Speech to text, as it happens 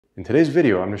In today's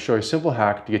video, I'm going to show you a simple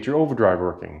hack to get your overdrive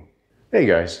working. Hey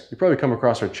guys, you probably come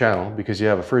across our channel because you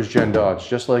have a first-gen Dodge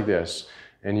just like this,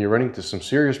 and you're running into some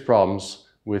serious problems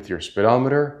with your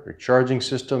speedometer, your charging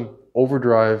system,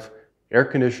 overdrive, air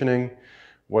conditioning,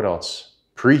 what else?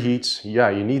 Preheats. Yeah,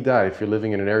 you need that if you're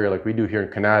living in an area like we do here in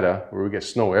Canada, where we get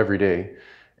snow every day,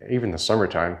 even in the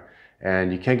summertime,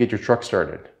 and you can't get your truck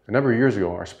started. A number of years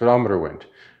ago, our speedometer went.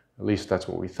 At least that's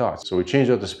what we thought. So we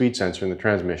changed out the speed sensor in the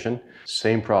transmission.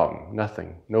 Same problem,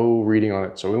 nothing, no reading on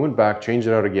it. So we went back, changed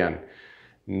it out again.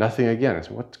 Nothing again. I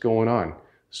said, what's going on?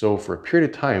 So for a period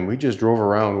of time, we just drove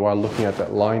around while looking at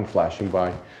that line flashing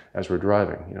by as we're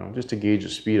driving, just to gauge the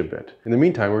speed a bit. In the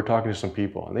meantime, we were talking to some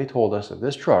people and they told us that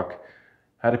this truck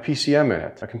had a PCM in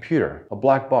it, a computer, a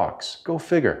black box. Go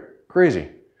figure. Crazy.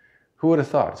 Who would have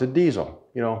thought? It's a diesel.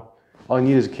 All you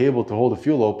need is a cable to hold the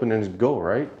fuel open and just go,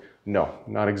 right? No,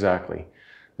 not exactly.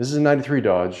 This is a 93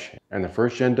 Dodge, and the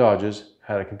first gen Dodges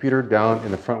had a computer down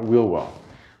in the front wheel well.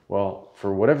 Well,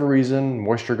 for whatever reason,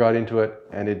 moisture got into it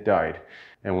and it died.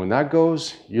 And when that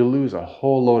goes, you lose a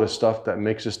whole load of stuff that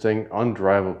makes this thing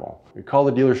undrivable. We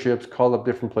called the dealerships, called up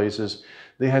different places.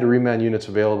 They had reman units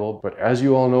available, but as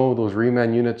you all know, those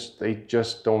reman units, they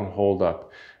just don't hold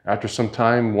up. After some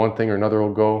time, one thing or another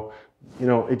will go.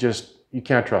 You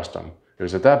can't trust them. It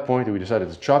was at that point that we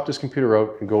decided to chop this computer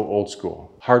out and go old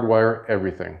school. Hardwire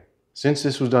everything. Since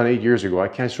this was done 8 years ago, I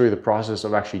can't show you the process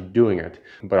of actually doing it,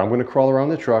 but I'm going to crawl around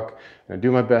the truck and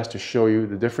do my best to show you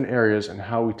the different areas and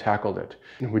how we tackled it.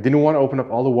 We didn't want to open up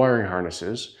all the wiring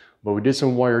harnesses, but we did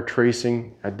some wire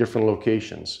tracing at different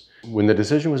locations. When the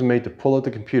decision was made to pull out the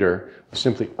computer, we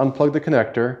simply unplugged the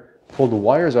connector, pulled the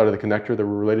wires out of the connector that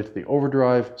were related to the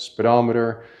overdrive,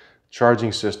 speedometer,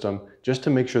 charging system, just to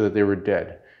make sure that they were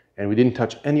dead. And we didn't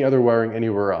touch any other wiring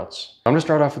anywhere else. I'm going to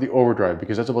start off with the overdrive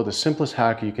because that's about the simplest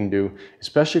hack you can do,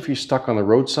 especially if you're stuck on the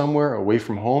road somewhere away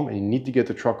from home and you need to get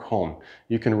the truck home.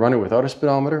 You can run it without a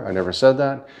speedometer, I never said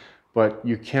that, but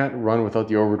you can't run without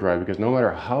the overdrive because no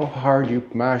matter how hard you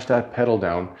mash that pedal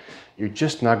down, you're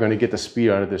just not going to get the speed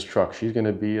out of this truck. She's going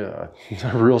to be a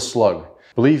real slug.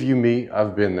 Believe you me,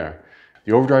 I've been there.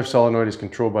 The overdrive solenoid is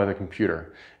controlled by the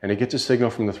computer, and it gets a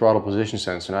signal from the throttle position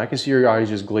sensor. And I can see your eyes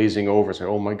just glazing over and say,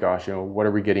 oh my gosh, what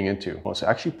are we getting into? Well, it's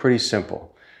actually pretty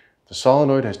simple. The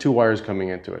solenoid has two wires coming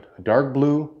into it, a dark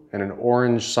blue and an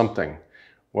orange something.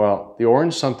 Well, the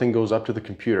orange something goes up to the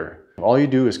computer. All you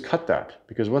do is cut that,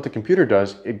 because what the computer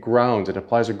does, it grounds, it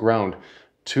applies a ground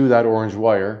to that orange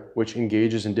wire, which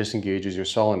engages and disengages your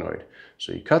solenoid.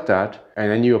 So you cut that,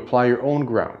 and then you apply your own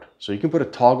ground. So you can put a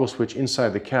toggle switch inside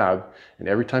the cab, and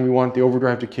every time you want the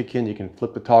overdrive to kick in, you can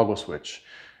flip the toggle switch.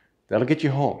 That'll get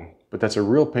you home, but that's a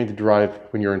real pain to drive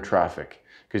when you're in traffic,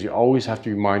 because you always have to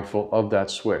be mindful of that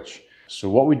switch. So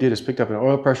what we did is picked up an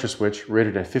oil pressure switch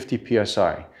rated at 50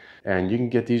 psi, and you can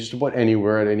get these just about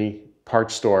anywhere at any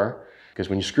parts store. Because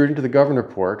when you screw it into the governor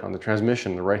port on the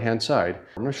transmission on the right hand side,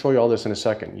 I'm going to show you all this in a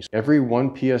second. Every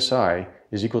 1 psi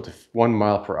is equal to 1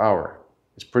 mile per hour.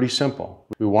 It's pretty simple.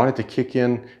 We wanted to kick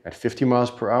in at 50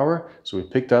 miles per hour, so we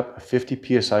picked up a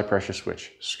 50 psi pressure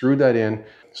switch, screwed that in.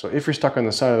 So if you're stuck on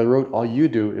the side of the road, all you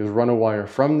do is run a wire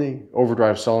from the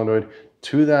overdrive solenoid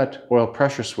to that oil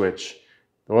pressure switch.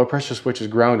 The oil pressure switch is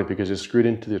grounded because it's screwed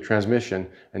into the transmission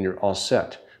and you're all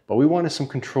set. But we wanted some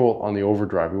control on the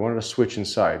overdrive. We wanted a switch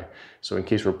inside. So in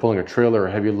case we're pulling a trailer or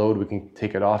a heavy load, we can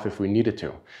take it off if we needed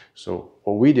to. So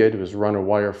what we did was run a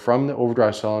wire from the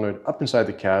overdrive solenoid up inside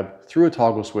the cab, through a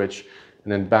toggle switch,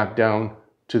 and then back down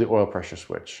to the oil pressure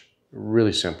switch.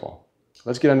 Really simple.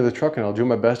 Let's get under the truck and I'll do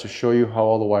my best to show you how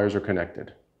all the wires are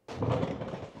connected.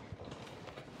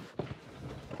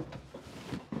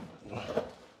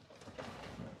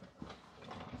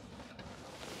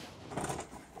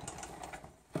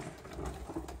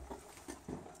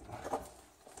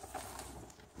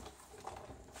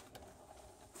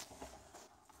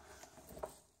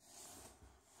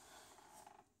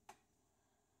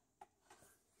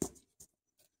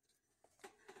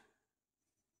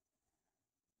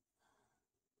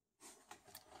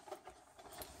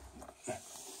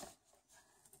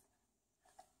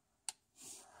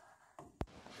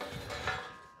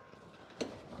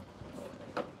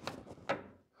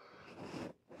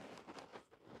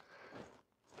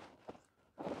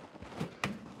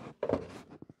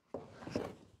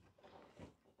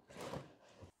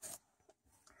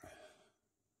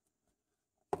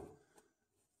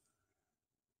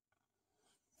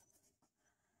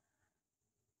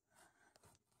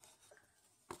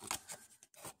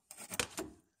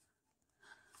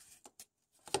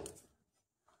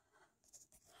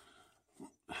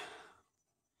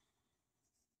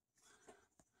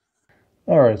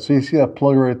 All right, so you see that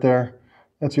plug right there?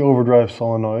 That's the overdrive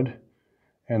solenoid.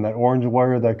 And that orange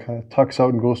wire that kind of tucks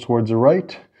out and goes towards the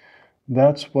right,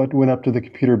 that's what went up to the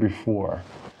computer before.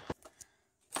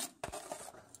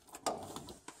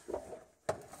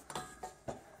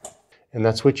 And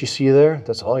that switch you see there,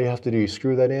 that's all you have to do. You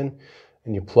screw that in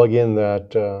and you plug in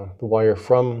that the wire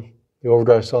from the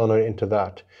overdrive solenoid into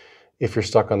that if you're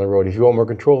stuck on the road. If you want more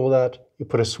control of that, you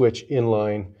put a switch in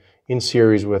line, in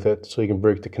series with it, so you can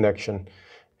break the connection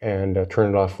and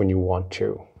turn it off when you want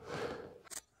to.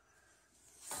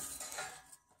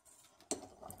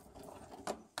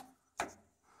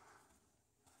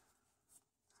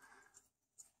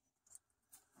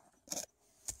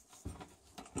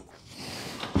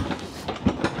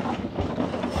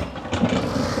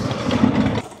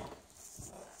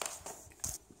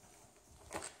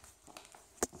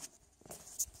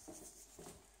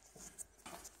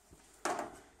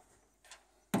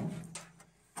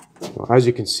 As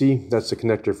you can see, that's the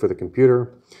connector for the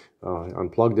computer. I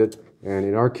unplugged it, and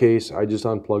in our case, I just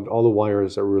unplugged all the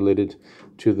wires that were related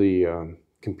to the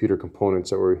computer components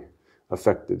that were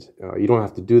affected. You don't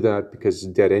have to do that because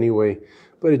it's dead anyway,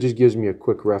 but it just gives me a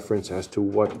quick reference as to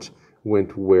what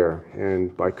went where.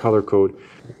 And by color code,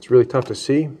 it's really tough to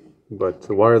see, but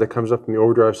the wire that comes up from the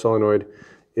overdrive solenoid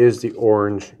is the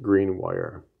orange-green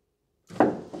wire.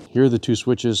 Here are the two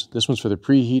switches. This one's for the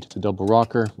preheat, it's a double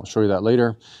rocker. I'll show you that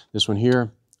later. This one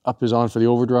here, up is on for the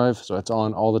overdrive, so that's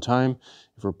on all the time.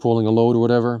 If we're pulling a load or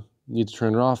whatever, need to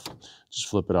turn it off, just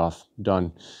flip it off,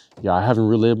 done. Yeah, I haven't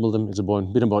relabeled them. It's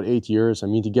been about 8 years. I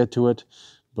mean to get to it,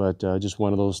 but just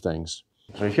one of those things.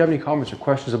 So if you have any comments or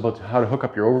questions about how to hook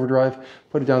up your overdrive,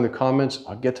 put it down in the comments.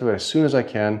 I'll get to it as soon as I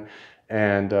can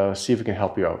and see if it can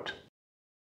help you out.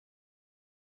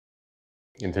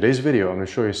 In today's video, I'm going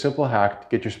to show you a simple hack to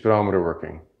get your speedometer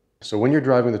working. So when you're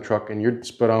driving the truck and your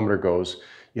speedometer goes,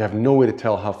 you have no way to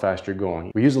tell how fast you're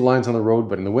going. We use the lines on the road,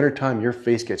 but in the wintertime, your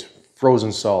face gets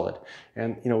frozen solid.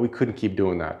 And we couldn't keep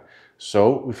doing that.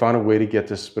 So we found a way to get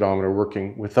this speedometer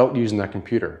working without using that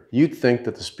computer. You'd think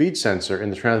that the speed sensor in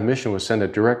the transmission would send a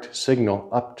direct signal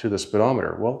up to the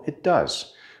speedometer. Well, it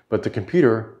does, but the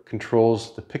computer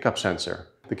controls the pickup sensor.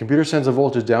 The computer sends a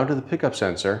voltage down to the pickup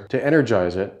sensor to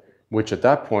energize it, which at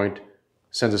that point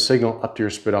sends a signal up to your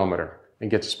speedometer and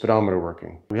gets the speedometer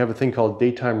working. We have a thing called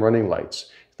daytime running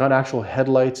lights. It's not actual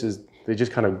headlights, they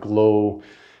just kind of glow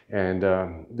and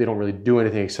they don't really do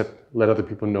anything except let other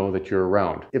people know that you're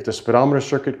around. If the speedometer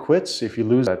circuit quits, if you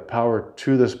lose that power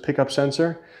to this pickup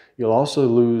sensor, you'll also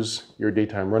lose your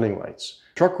daytime running lights.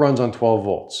 The truck runs on 12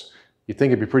 volts. You'd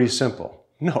think it'd be pretty simple.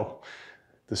 No,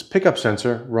 this pickup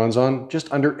sensor runs on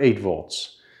just under 8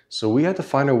 volts. So we had to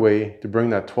find a way to bring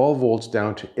that 12 volts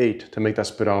down to 8 to make that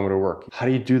speedometer work. How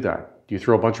do you do that? Do you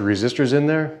throw a bunch of resistors in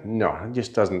there? No, it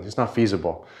just doesn't. It's not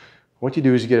feasible. What you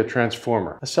do is you get a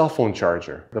transformer, a cell phone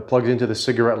charger that plugs into the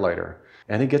cigarette lighter,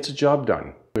 and it gets the job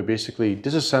done. We basically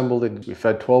disassembled it. We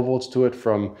fed 12 volts to it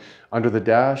from under the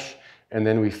dash, and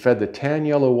then we fed the tan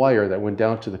yellow wire that went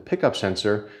down to the pickup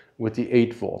sensor with the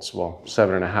 8 volts, well,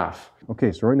 7.5.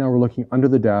 Okay, so right now we're looking under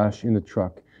the dash in the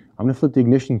truck. I'm going to flip the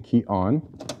ignition key on.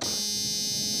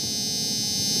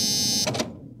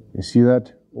 You see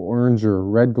that orange or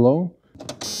red glow?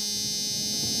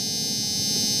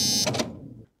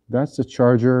 That's the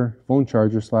charger, phone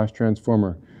charger /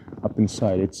 transformer up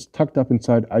inside. It's tucked up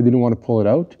inside. I didn't want to pull it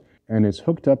out, and it's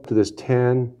hooked up to this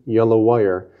tan yellow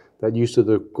wire that used to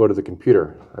go to the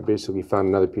computer. I basically found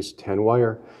another piece of tan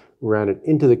wire, ran it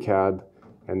into the cab,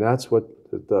 and that's what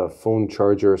the phone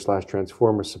charger /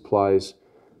 transformer supplies.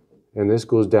 And this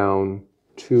goes down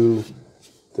to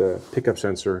the pickup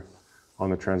sensor on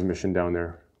the transmission down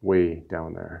there, way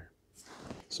down there.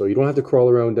 So you don't have to crawl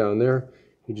around down there.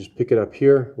 You just pick it up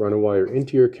here, run a wire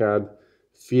into your cab,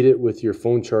 feed it with your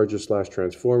phone charger /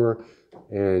 transformer,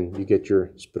 and you get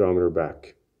your speedometer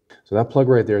back. So that plug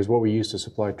right there is what we use to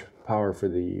supply power for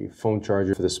the phone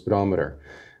charger for the speedometer.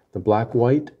 The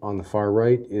black-white on the far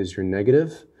right is your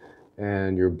negative,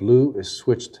 and your blue is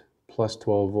switched plus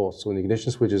 12 volts. So when the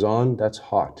ignition switch is on, that's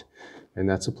hot. And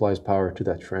that supplies power to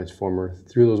that transformer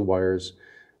through those wires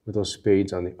with those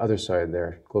spades on the other side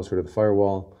there, closer to the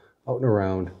firewall, out and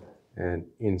around, and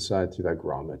inside through that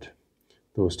grommet.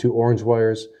 Those two orange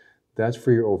wires, that's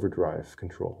for your overdrive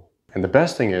control. And the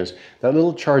best thing is, that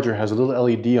little charger has a little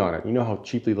LED on it. You know how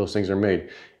cheaply those things are made.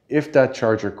 If that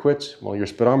charger quits, well, your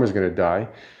speedometer is going to die.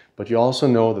 But you also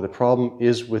know that the problem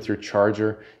is with your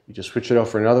charger. You just switch it out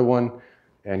for another one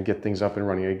and get things up and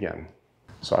running again.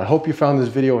 So I hope you found this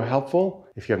video helpful.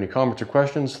 If you have any comments or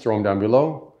questions, throw them down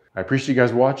below. I appreciate you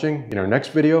guys watching. In our next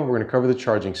video, we're going to cover the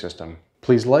charging system.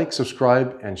 Please like,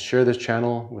 subscribe, and share this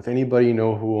channel with anybody you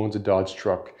know who owns a Dodge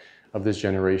truck. of this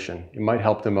generation. It might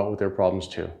help them out with their problems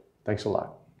too. Thanks a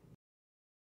lot.